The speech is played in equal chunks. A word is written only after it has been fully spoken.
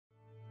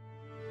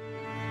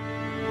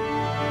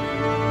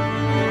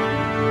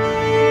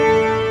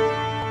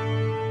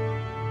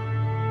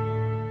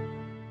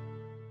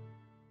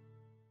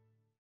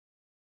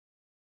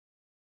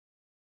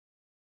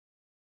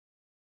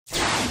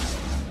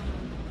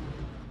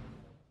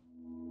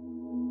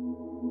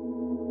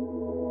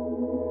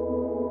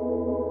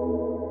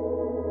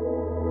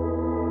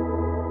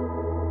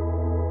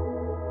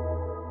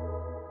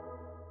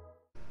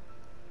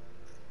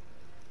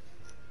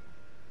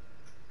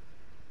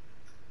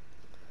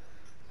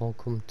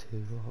Welcome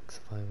to Ark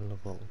Survival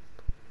Evolved.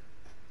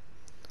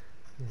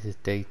 This is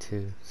day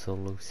 2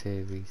 solo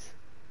series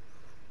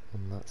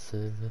on that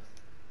server.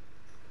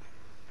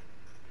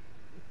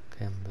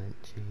 Chem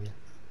bench here.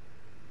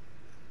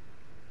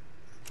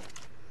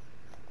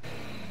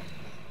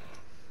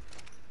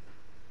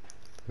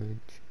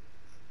 Fridge.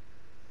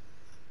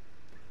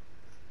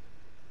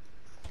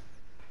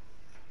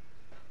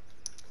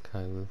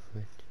 Cairo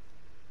fridge.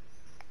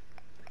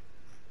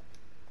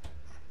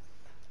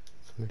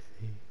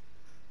 Smithy.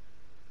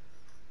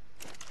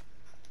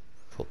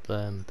 Put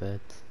there in bed.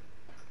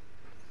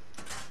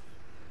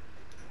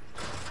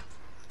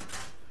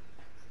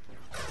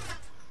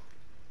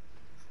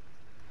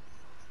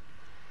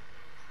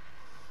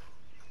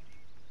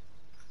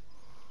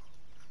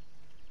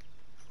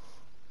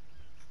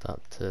 That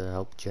to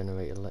help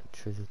generate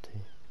electricity,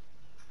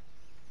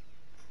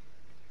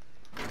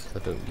 so I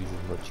don't use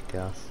as much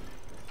gas.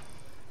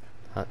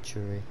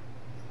 Hatchery.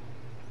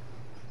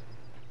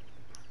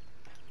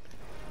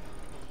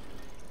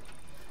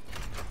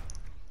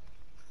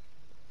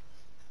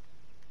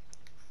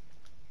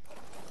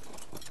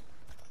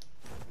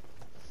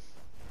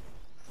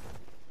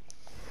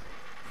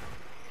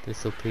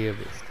 This up here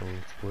that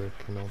someone's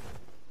working on.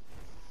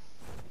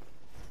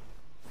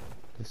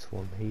 This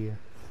one here.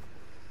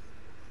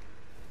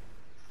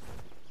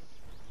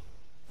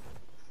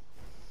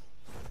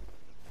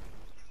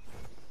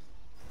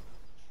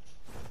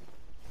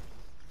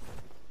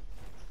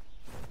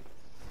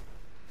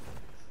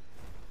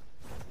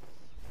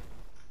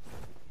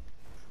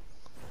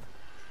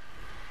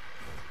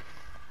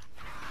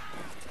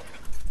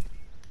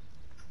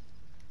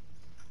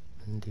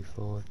 Indie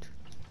Forge.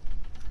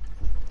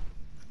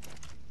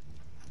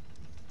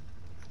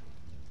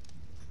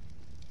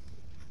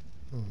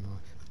 Oh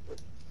nice.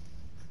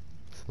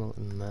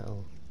 Smelting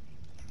metal.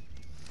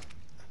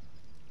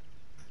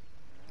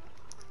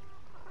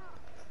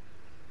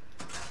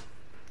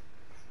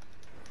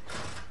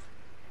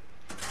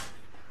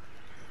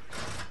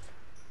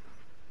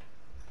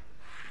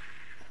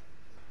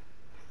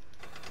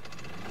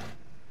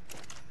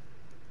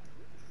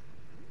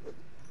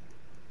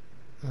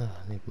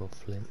 I need more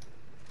flint.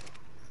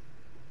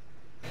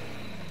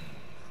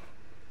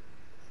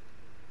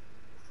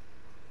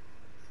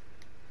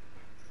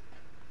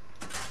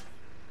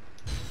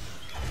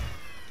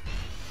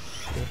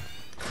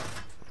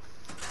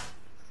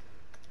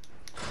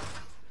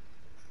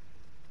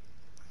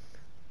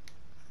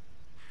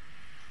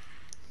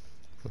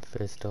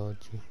 First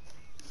RG.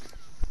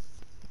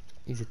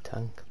 He's a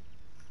tank.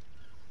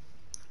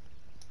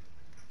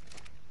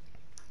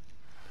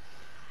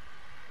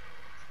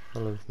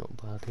 Follow's not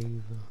bad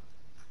either.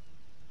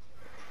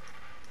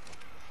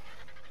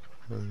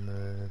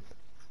 And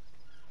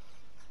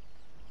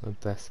the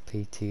best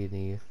PT in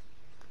here.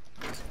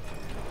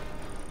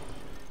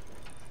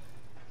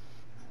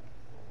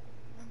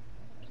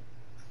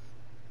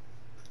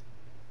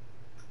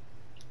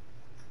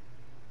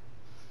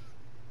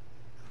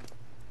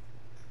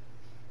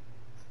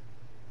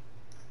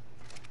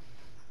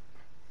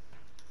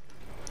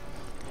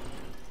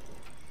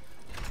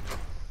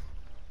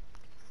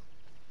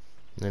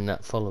 And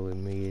that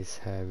following me is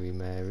Hairy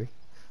Mary,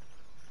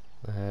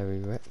 the Hairy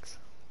Rex.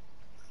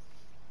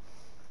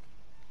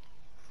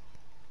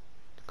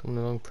 Coming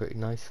along pretty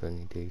nice for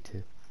any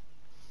D2.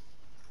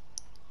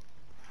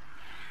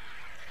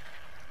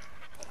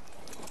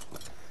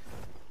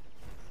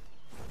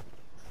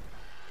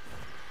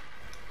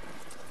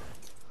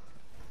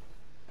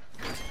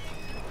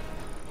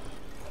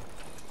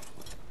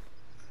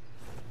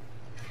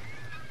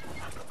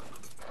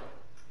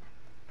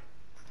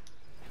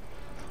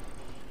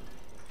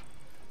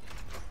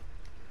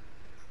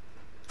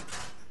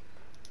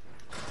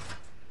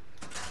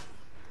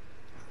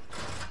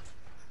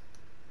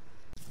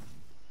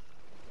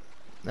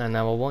 And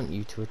now I want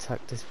you to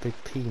attack this big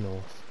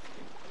P-North.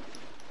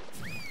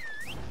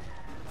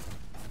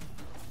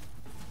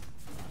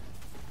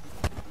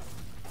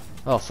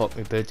 Oh fuck,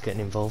 my bird's getting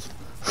involved.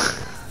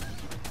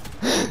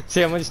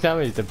 See how much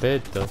damage the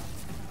bird does.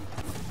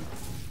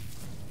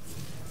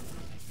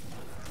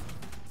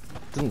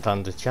 Doesn't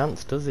stand a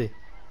chance, does he?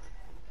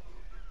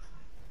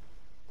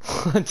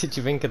 What did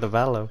you think of the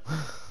Valo?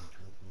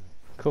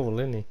 Cool,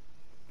 isn't he?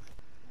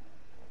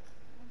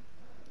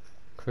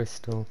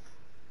 Crystal.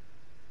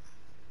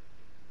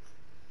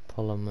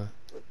 Polymer.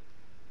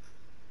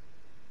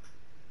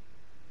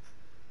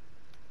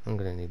 I'm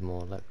gonna need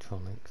more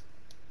electronics.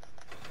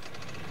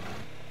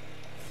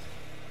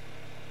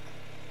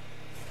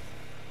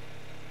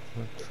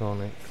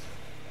 Electronics.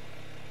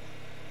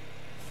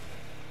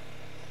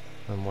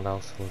 And what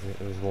else was it?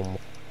 There was one more.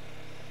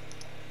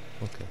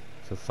 Okay,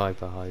 so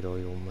fibre, hide,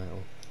 oil,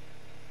 metal.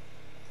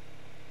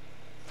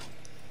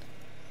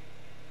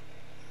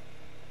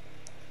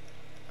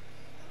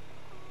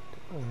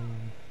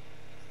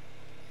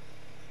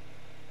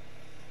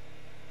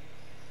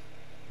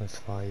 There's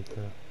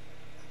fibre.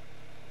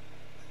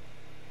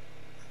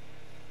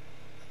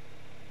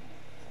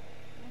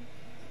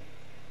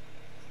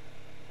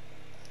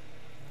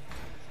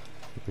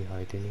 Should be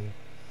hiding here.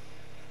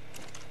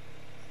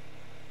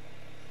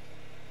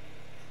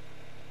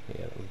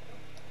 Yeah.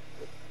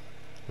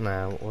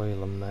 Now,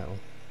 oil and metal.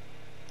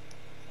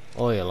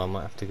 Oil, I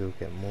might have to go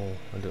get more.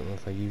 I don't know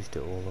if I used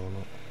it all or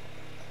not.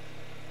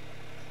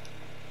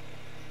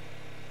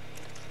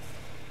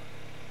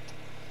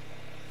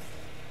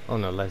 Oh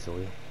no, there's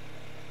oil.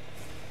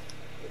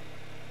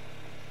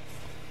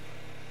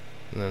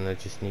 And then I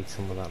just need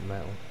some of that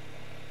metal.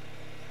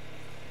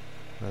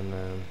 And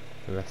then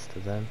the rest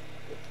of them.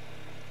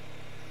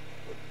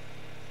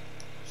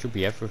 Should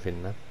be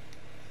everything then.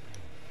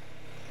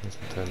 Let's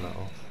turn that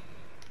off.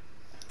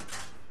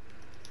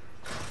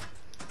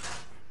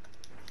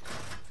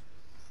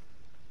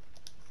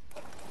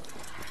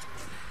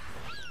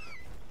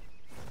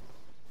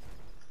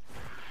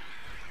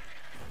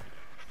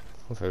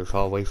 Not very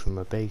far away from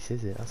my base,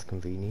 is it? That's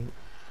convenient.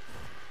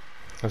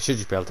 I should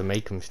just be able to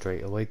make them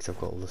straight away because I've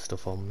got all the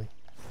stuff on me.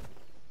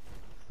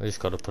 I just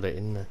got to put it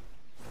in there.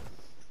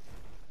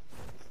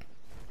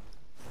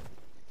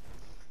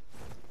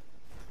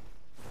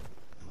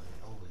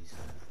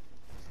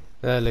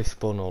 They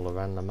spawn all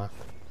around the map.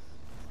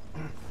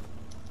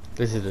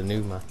 This is a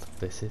new map,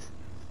 this is.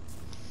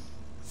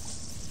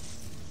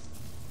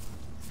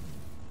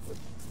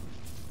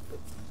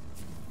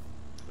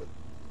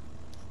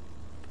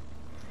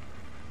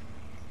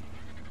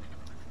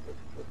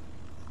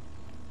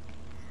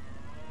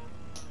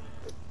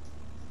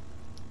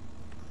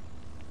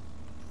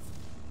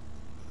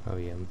 Oh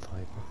yeah,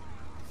 M5.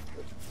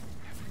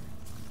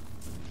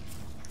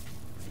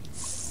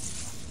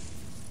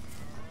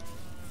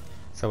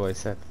 So what I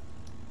said.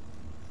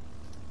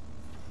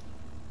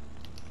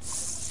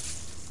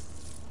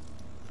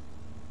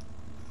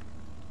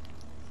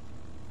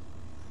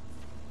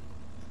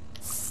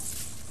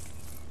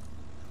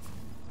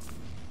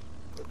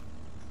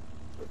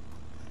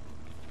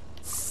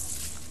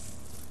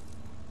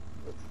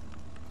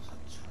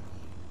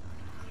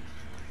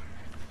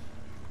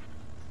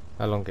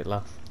 How long it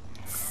lasts?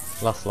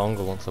 Lasts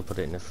longer once I put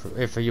it in the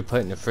if you put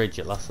it in the fridge,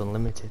 it lasts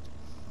unlimited.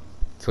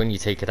 So when you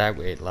take it out,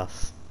 it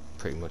lasts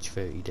pretty much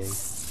 30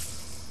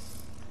 days.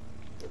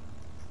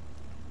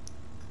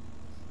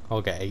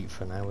 I'll get 8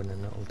 for now and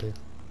then that'll do.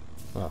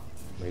 Well,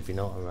 maybe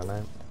not, I run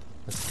out.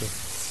 Let's go.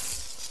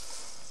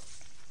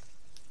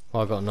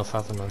 Well, I got enough,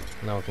 haven't I?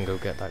 Now I can go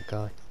get that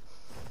guy.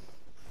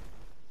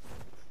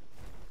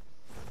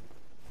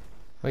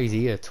 Oh, he's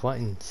here,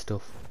 twatting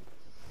stuff.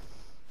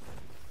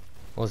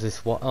 What's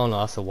this? What? Oh no,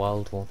 that's a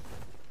wild one.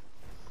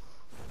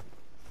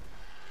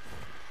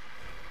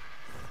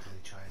 Did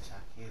they try and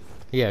attack you?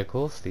 Yeah, of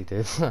course they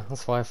did.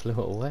 That's why I flew it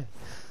away.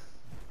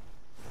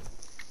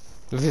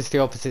 If it's the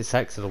opposite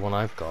sex of the one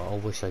I've got, I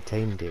wish I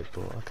tamed it,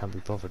 but I can't be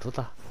bothered with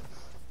that.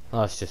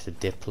 Oh, it's just a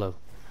Diplo.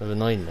 They're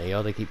annoying me,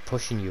 they keep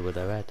pushing you with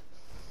their head.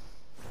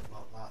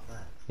 What, that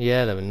there?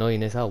 Yeah, they're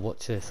annoying as hell.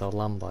 Watch this, I'll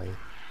land by you.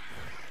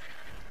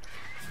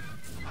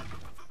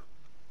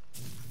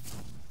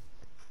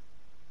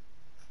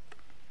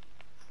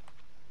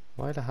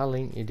 Why the hell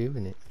ain't you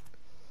doing it?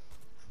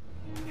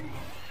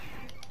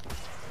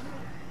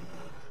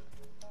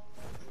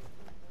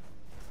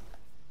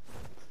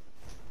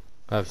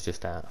 I was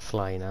just out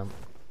flying out.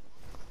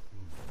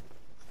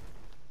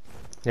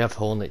 You have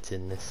hornets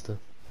in this stuff.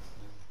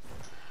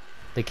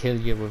 They kill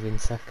you within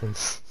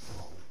seconds.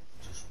 What?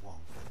 Just one?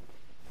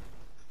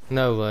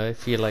 No,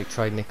 if you like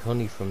try nick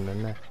honey from the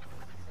neck.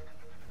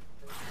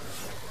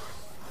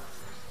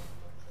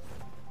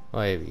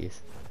 Oh, here he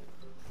is.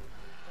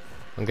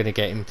 I'm gonna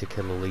get him to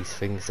kill all these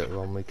things that are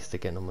on me because they're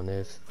getting on my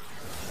nerves.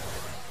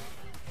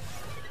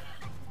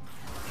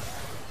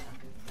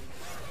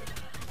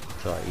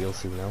 It's alright, you'll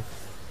see now.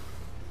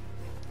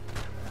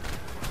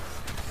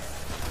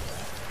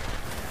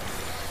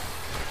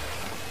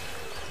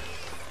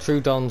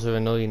 True Dons are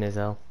annoying as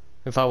hell.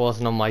 If I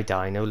wasn't on my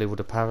dino, they would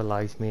have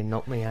paralysed me and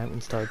knocked me out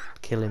and started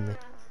killing me.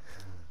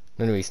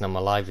 The only reason I'm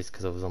alive is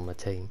because I was on my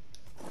team.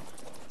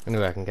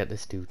 Anyway, I can get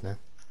this dude now.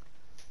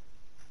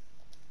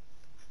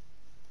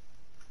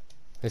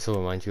 This will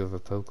remind you of a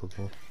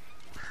Pokeball.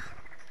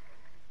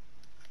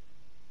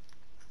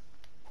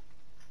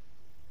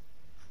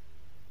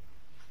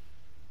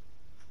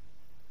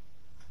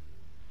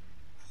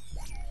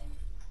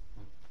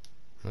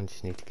 I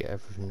just need to get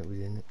everything that was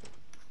in it.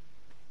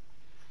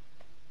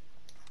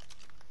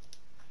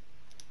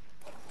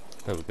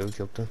 There we go,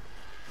 job done.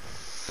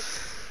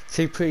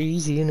 See, pretty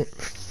easy, innit?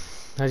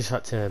 I just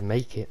had to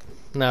make it.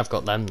 Now I've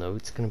got them though,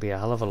 it's going to be a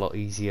hell of a lot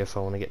easier if I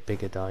want to get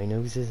bigger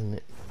dinos, isn't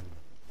it?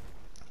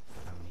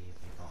 How many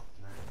have you got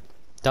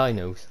now?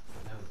 Dinos?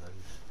 No, those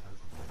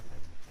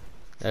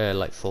Pokemon things.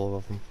 Like 4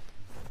 of them.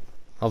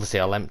 Obviously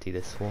I'll empty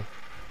this one.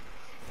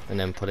 And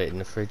then put it in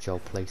the fridge, I'll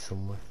place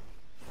somewhere.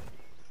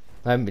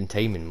 I haven't been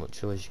taming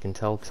much though, as you can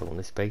tell, because I want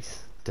this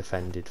base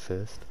defended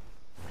first.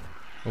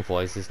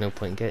 Otherwise there's no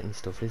point in getting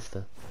stuff, is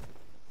there?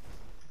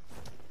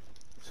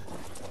 So did you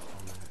hop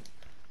on there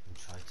and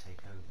try to take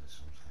over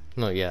something?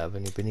 Not yet, I've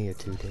only been here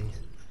 2 days.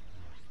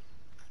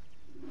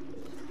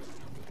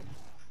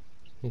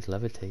 He's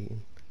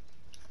levitating.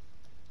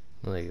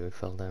 Oh, there you go, he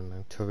fell down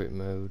now. Turret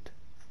mode.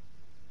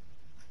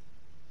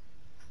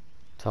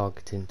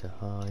 Targeting to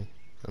high.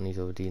 And he's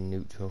already in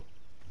neutral.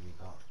 Yeah.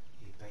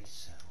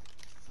 base set up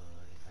for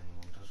if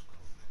anyone does come?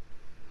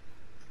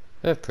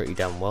 They're pretty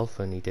damn well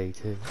for any day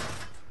too.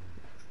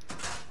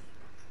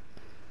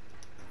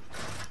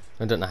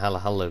 I don't know how the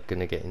hell they're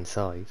gonna get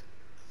inside.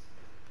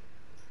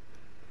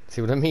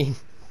 See what I mean?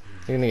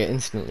 They're gonna get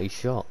instantly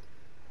shot.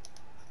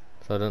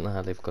 So I don't know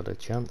how they've got a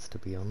chance, to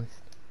be honest.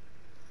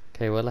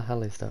 Okay, where the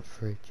hell is that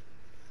fridge?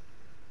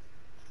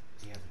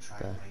 Do you ever try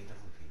There. and raid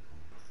other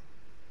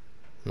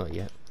people? Not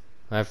yet.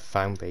 I have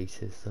found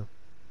bases though.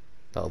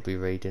 That'll be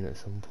raiding at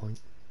some point.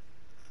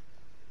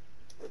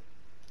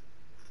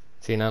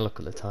 See, now look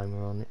at the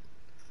timer on it.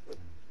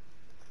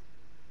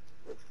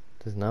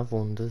 Doesn't have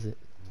one, does it?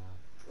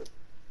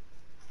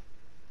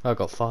 No. I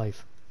got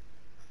 5.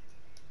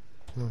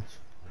 Nice.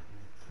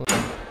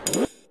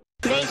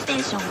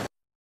 PlayStation